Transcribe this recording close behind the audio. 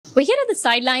We're here at the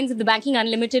sidelines of the Banking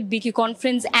Unlimited BQ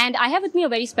conference, and I have with me a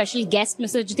very special guest,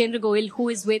 Mr. Jitendra Gohil, who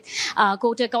is with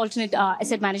Kotak Alternate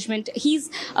Asset Management. He's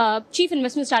Chief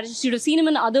Investment Strategist. You'd have seen him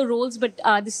in other roles, but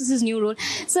this is his new role.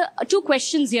 So, two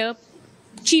questions here,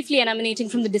 chiefly emanating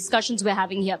from the discussions we're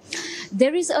having here.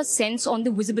 There is a sense on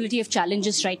the visibility of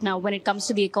challenges right now when it comes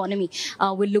to the economy.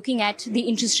 We're looking at the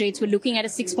interest rates. We're looking at a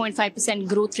 6.5%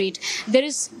 growth rate. There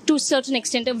is, to a certain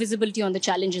extent, a visibility on the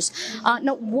challenges.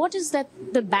 Now, what is that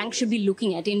the bank should be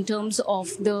looking at in terms of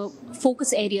the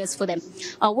focus areas for them?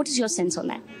 What is your sense on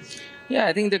that? Yeah,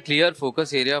 I think the clear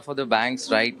focus area for the banks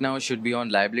right now should be on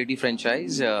liability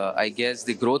franchise. I guess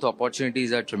the growth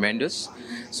opportunities are tremendous.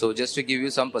 So just to give you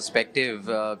some perspective,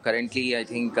 currently I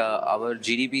think our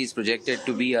GDP is projected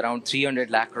to be around 300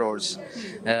 lakh crores.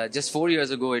 Just 4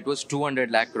 years ago, it was 200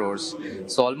 lakh crores.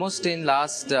 So almost in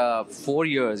last 4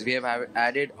 years, we have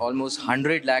added almost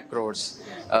 100 lakh crores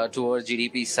to our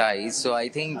GDP size. So I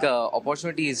think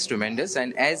opportunity is tremendous.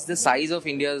 And as the size of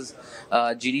India's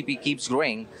GDP keeps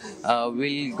growing,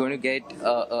 we're going to get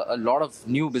a lot of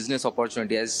new business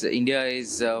opportunity, as India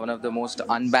is one of the most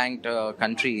unbanked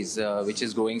countries which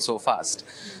is growing so fast.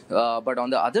 But on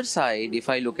the other side, if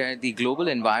I look at the global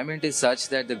environment is such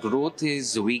that the growth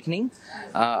is weakening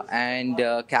and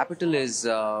capital is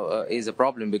a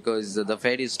problem because the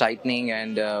Fed is tightening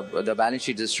and the balance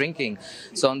sheet is shrinking.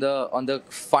 So on the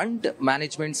fund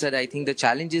management side, I think the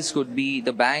challenges could be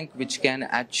the bank which can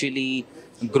actually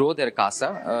grow their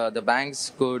CASA. The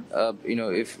banks could,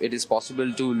 if it is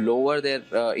possible to lower their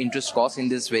interest costs in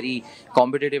this very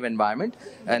competitive environment,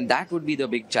 and that would be the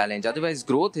big challenge. Otherwise,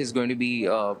 growth is going to be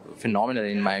phenomenal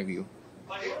in my view.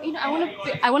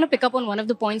 I want to pick up on one of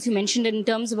the points you mentioned in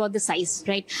terms about the size,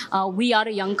 right? We are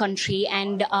a young country,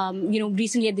 and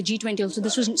recently at the G20 also,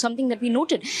 this was something that we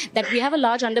noted, that we have a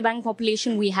large underbanked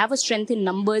population, we have a strength in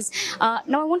numbers.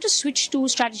 Now I want to switch to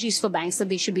strategies for banks that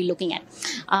they should be looking at.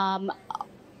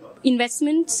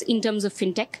 Investments in terms of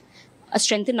fintech, a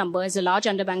strength in numbers, a large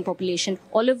underbanked population,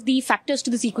 all of the factors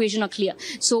to this equation are clear.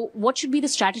 So what should be the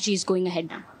strategies going ahead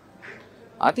now?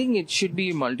 I think it should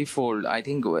be multifold. I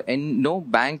think no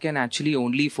bank can actually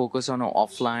only focus on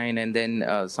offline, and then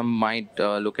some might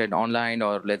look at online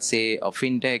or let's say a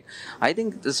fintech. I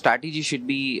think the strategy should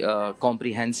be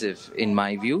comprehensive in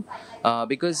my view,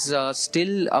 because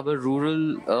still our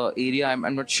rural area,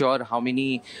 I'm not sure how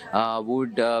many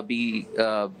would be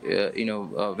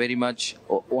very much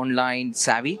online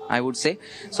savvy, I would say.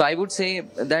 So I would say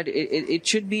that it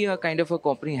should be a kind of a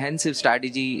comprehensive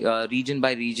strategy, region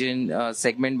by region,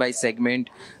 segment by segment,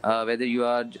 whether you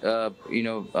are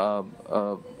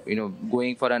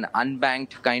going for an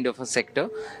unbanked kind of a sector,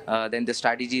 then the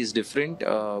strategy is different.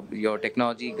 Your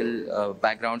technological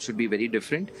background should be very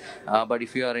different. But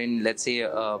if you are in, let's say,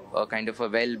 a kind of a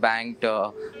well-banked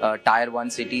tier 1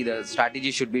 city, the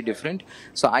strategy should be different.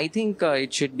 So I think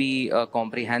it should be a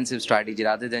comprehensive strategy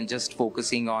rather than just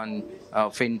focusing on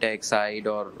fintech side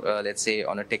or let's say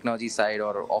on a technology side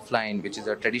or offline, which is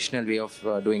a traditional way of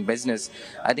doing business.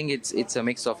 I think it's a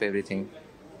mix of everything.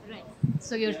 Right.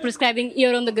 So you're prescribing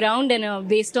ear on the ground, and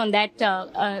based on that,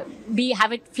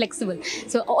 have it flexible.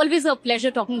 So always a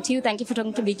pleasure talking to you. Thank you for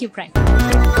talking to BQ Prime.